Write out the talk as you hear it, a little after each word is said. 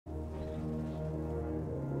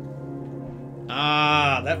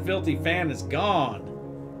Ah, that filthy fan is gone.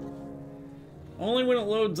 Only when it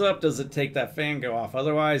loads up does it take that fan go off.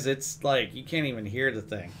 Otherwise, it's like you can't even hear the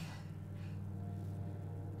thing.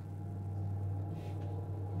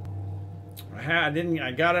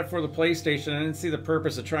 I got it for the PlayStation. I didn't see the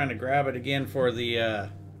purpose of trying to grab it again for the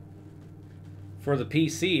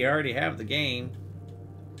PC. I already have the game.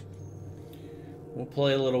 We'll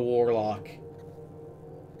play a little Warlock.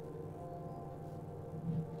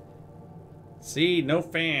 See, no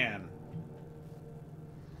fan.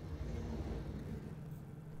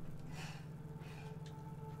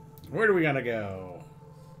 Where do we gotta go?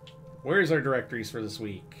 Where's our directories for this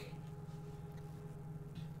week?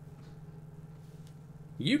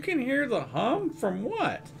 You can hear the hum? From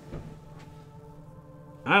what?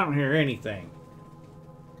 I don't hear anything.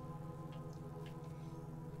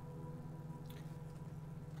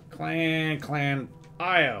 Clan,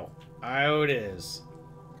 IO. IO it is.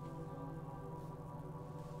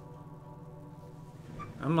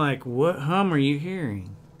 I'm like, what hum are you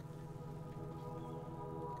hearing?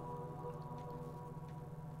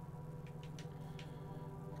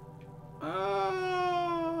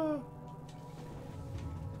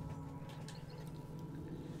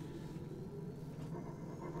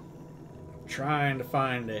 Trying to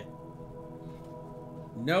find it.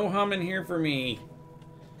 No hum in here for me.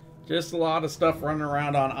 Just a lot of stuff running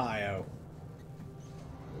around on IO.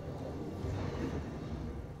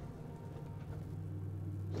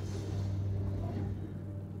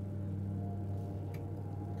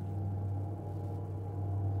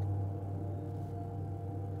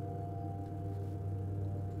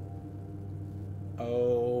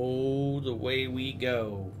 Oh, the way we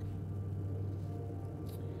go.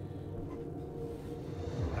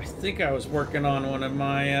 I think I was working on one of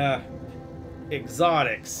my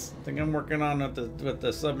exotics. I think I'm working on with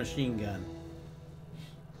the submachine gun.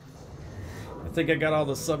 I think I got all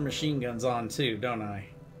the submachine guns on too, don't I?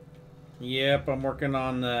 Yep, I'm working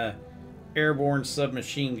on the airborne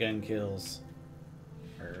submachine gun kills.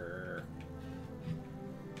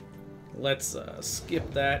 Let's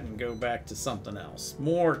skip that and go back to something else.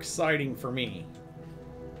 More exciting for me.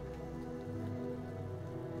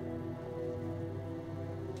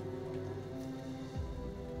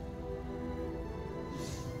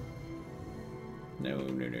 No.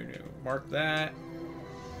 Mark that.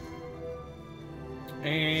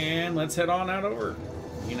 And let's head on out over.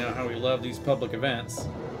 You know how we love these public events.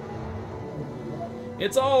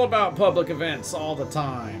 It's all about public events all the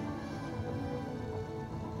time.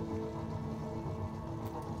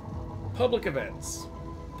 Public events.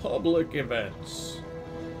 Public events.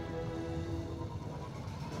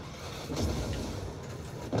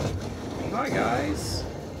 Hi, guys.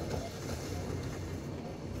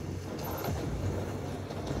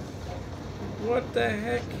 What the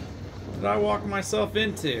heck did I walk myself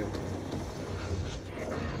into?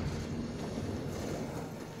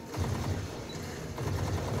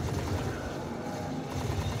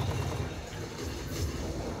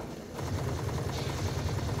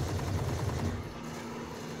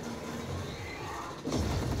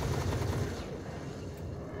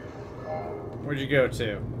 Where'd you go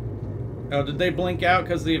to? Oh, did they blink out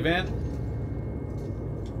because of the event?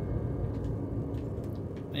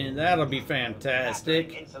 And that'll be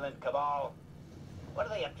fantastic. Insolent cabal. What are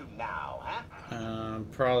they up to now, huh?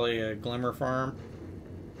 Probably a Glimmer farm.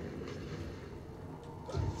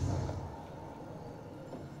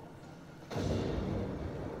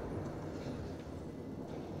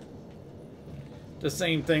 The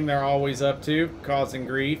same thing they're always up to, causing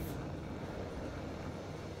grief.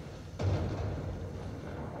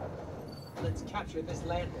 Let's capture this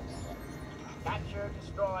lander. Capture,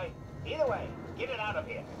 destroy. Either way, get it out of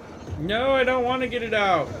here. No, I don't want to get it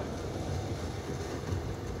out.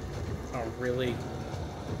 Oh, really?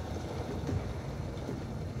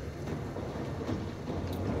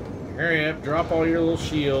 Hurry up, drop all your little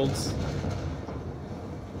shields.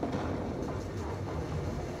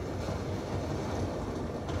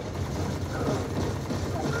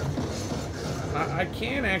 I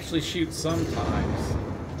can actually shoot sometimes.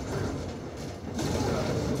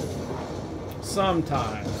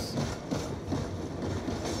 Sometimes.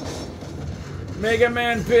 Mega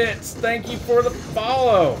Man Bits, thank you for the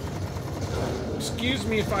follow. Excuse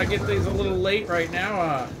me if I get these a little late right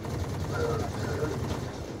now.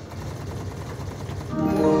 A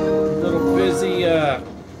little busy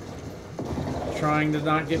trying to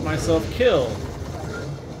not get myself killed.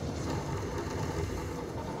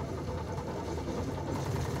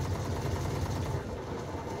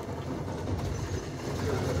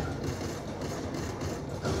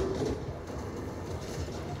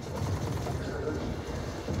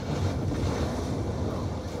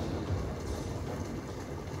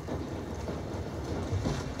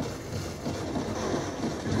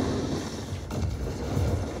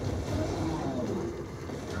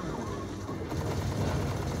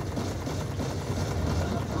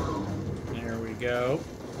 go.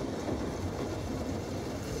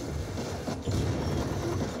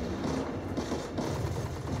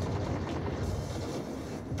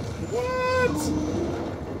 What?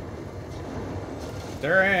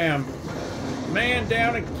 There I am. Man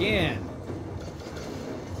down again.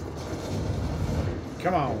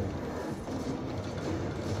 Come on.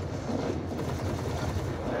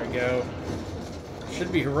 There we go.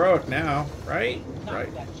 Should be heroic now, right? Right.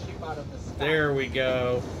 There we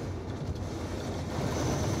go.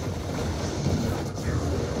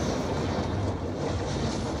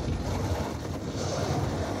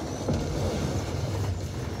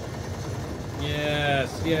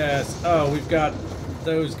 Yes, yes. Oh, we've got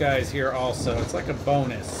those guys here also. It's like a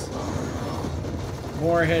bonus.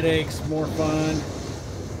 More headaches, more fun.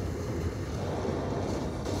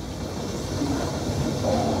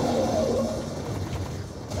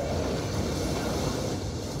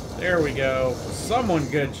 There we go. Someone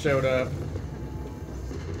good showed up.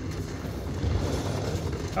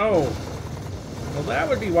 Oh. Well, that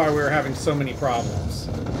would be why we were having so many problems.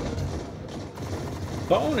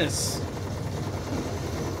 Bonus.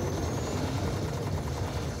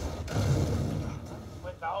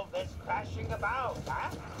 With all this crashing about,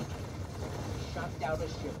 huh? Shut down a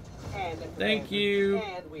ship. And Thank you.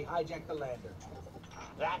 And we hijacked the lander.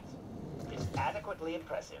 That is adequately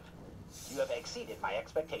impressive. You have exceeded my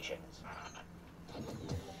expectations.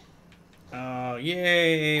 Oh,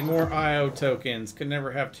 yay! More IO tokens. Could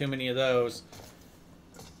never have too many of those.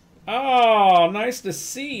 Oh, nice to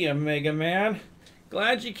see you, Mega Man.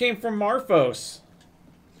 Glad you came from Marphos.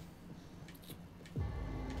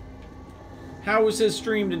 How was his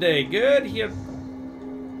stream today? Good?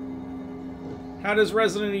 How does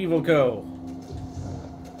Resident Evil go?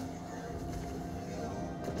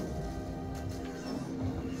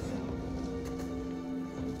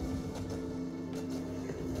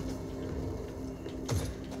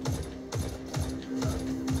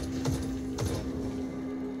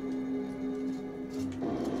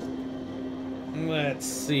 Let's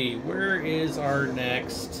see, where is our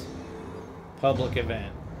next public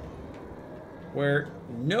event? Where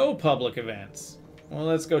no public events. Well,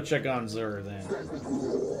 let's go check on Xur then.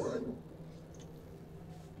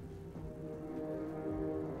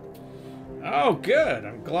 Oh, good.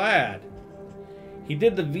 I'm glad. He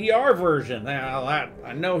did the VR version.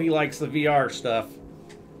 I know he likes the VR stuff.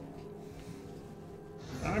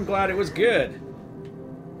 I'm glad it was good.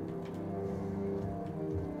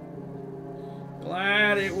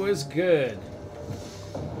 Glad it was good.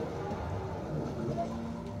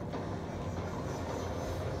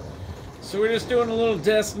 So we're just doing a little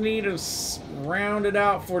Destiny to round it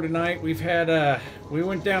out for tonight. We've had, we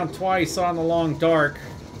went down twice on the Long Dark.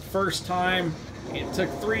 First time, it took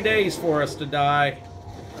 3 days for us to die.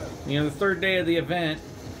 You know, the third day of the event.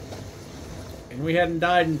 And we hadn't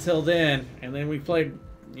died until then. And then we played,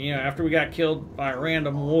 you know, after we got killed by a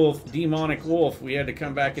random wolf, demonic wolf, we had to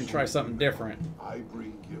come back and try something different. I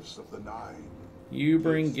bring gifts of the Nine. You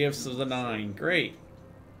bring gifts of the Nine. Great.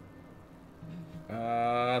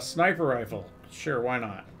 Sniper rifle. Sure, why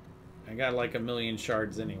not? I got like 1,000,000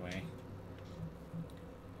 shards anyway.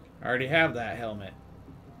 I already have that helmet.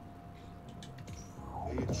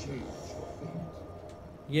 May it change your fate.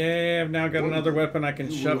 Yay, I've now got another weapon I can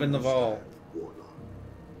You shove will in the vault. understand, Warlock.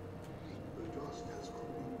 The dust has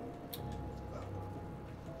cooled.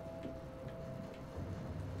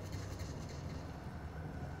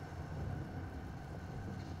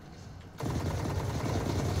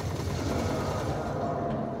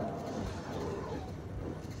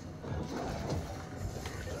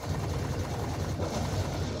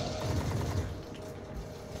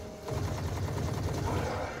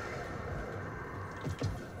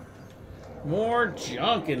 More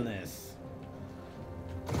junk in this.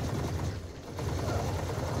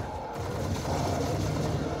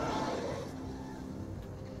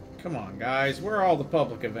 Come on, guys. Where are all the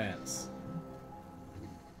public events?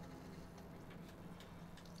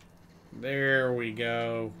 There we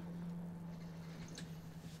go.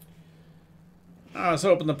 I was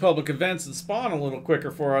hoping the public events would spawn a little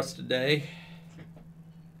quicker for us today.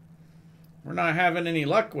 We're not having any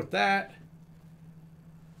luck with that.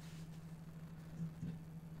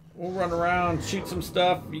 We'll run around, shoot some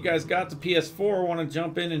stuff. If you guys got the PS4, want to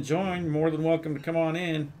jump in and join, more than welcome to come on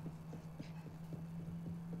in.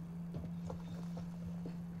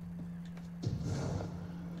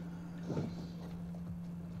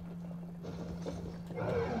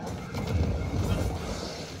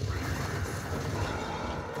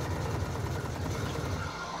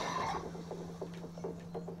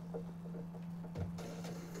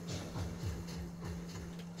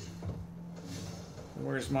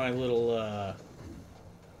 Where's my little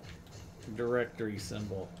directory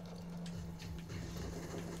symbol.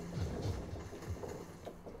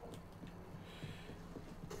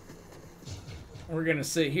 We're gonna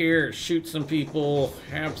sit here, shoot some people,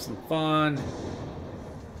 have some fun,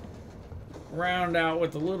 round out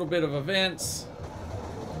with a little bit of events.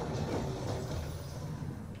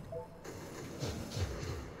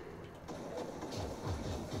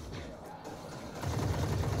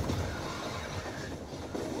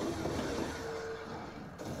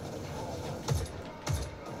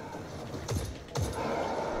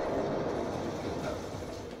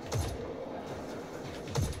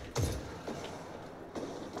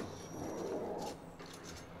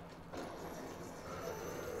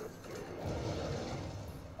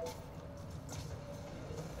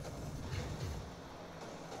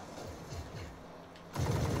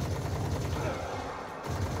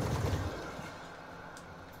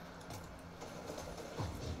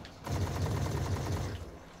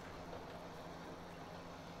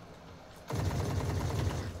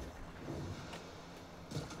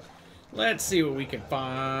 Let's see what we can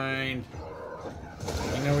find.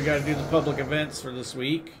 You know we got to do the public events for this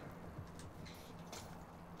week.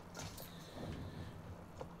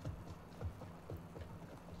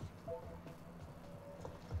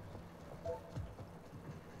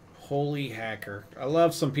 Holy Hacker. I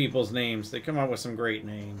love some people's names. They come up with some great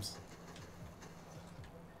names.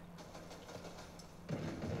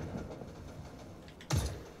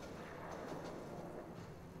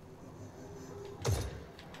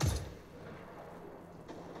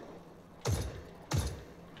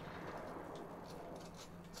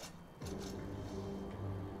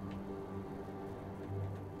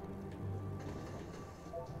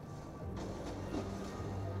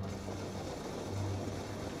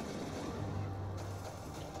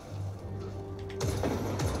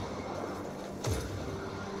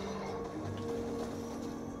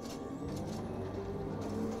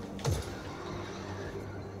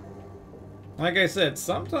 Like I said,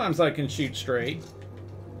 sometimes I can shoot straight.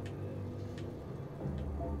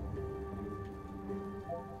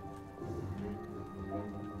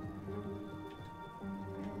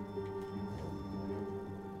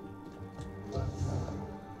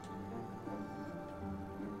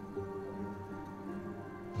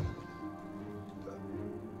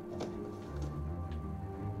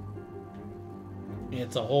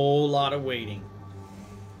 It's a whole lot of waiting.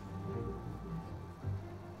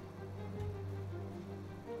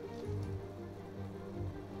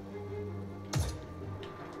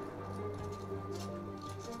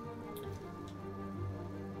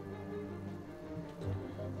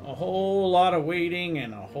 A whole lot of waiting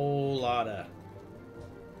and a whole lot of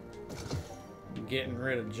getting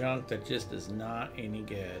rid of junk that just is not any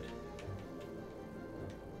good.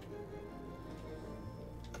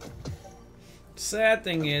 Sad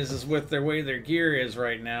thing is with the way their gear is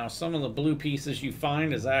right now, some of the blue pieces you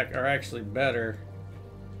find are actually better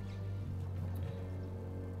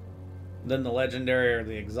than the legendary or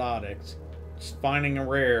the exotics. Just finding a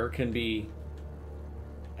rare can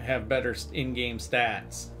have better in-game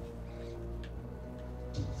stats.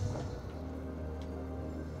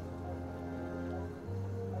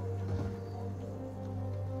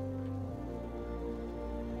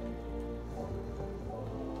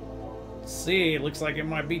 See, it looks like it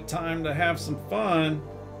might be time to have some fun.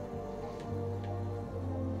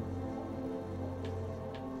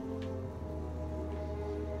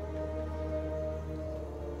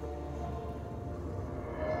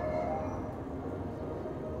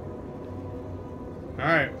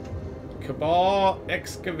 Alright. Cabal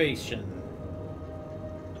excavation.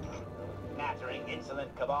 Nattering,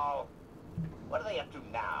 insolent Cabal. What are they up to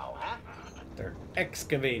now, huh? They're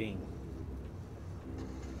excavating.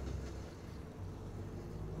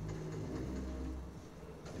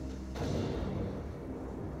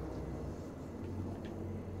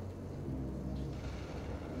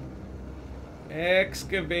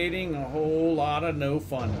 Excavating a whole lot of no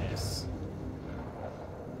funness.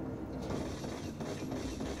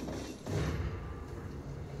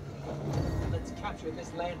 Let's capture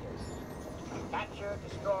this lander. Capture,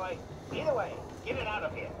 destroy. Either way, get it out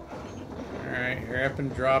of here. Alright, hurry up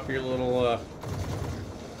and drop your little